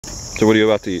So what are you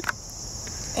about to eat?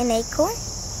 An acorn?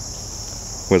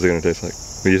 What's it gonna taste like?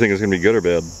 Do you think it's gonna be good or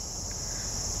bad?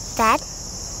 Bad?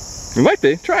 It might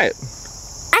be. Try it.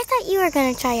 I thought you were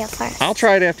gonna try it first. I'll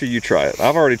try it after you try it.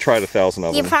 I've already tried 1,000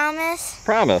 of them. You promise?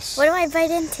 Promise. What do I bite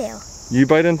into? You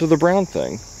bite into the brown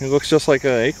thing. It looks just like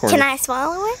an acorn. Can I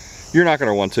swallow it? You're not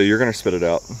gonna want to. You're gonna spit it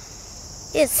out.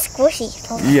 It's squishy.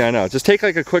 Yeah, I know. Just take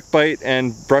like a quick bite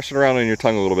and brush it around on your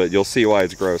tongue a little bit. You'll see why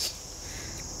it's gross.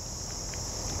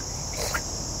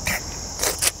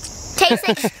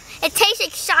 It tastes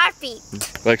like Sharpie.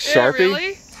 Like Sharpie? Yeah,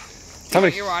 really? How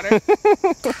many? Your water.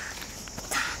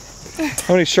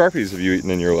 How many Sharpies have you eaten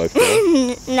in your life, bro?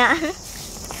 Nah.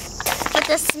 But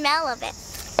the smell of it.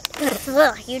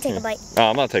 Ugh, you take a bite. Oh,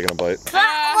 I'm not taking a bite.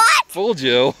 What? Fooled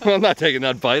you. I'm not taking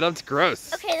that bite. That's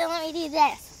gross. Okay, then let me do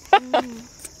this.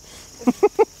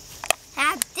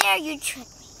 How dare you trick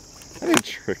me? I didn't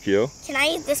trick you. Can I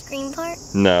eat this green part?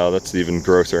 No, that's even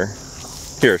grosser.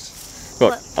 Here's.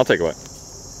 Look, What? I'll take a bite.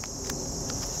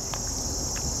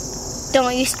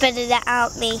 Don't you spit it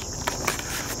out me.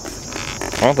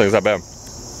 I don't think it's that bad.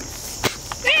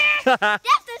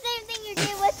 That's the same thing you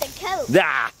do with the Coke.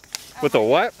 Ah! With the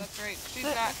what? That's right.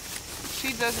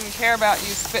 She doesn't care about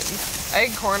you spitting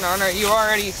acorn on her. You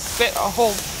already spit a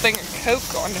whole thing of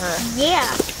Coke on her. Yeah.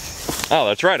 Oh,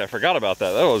 that's right. I forgot about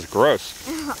that. That was gross.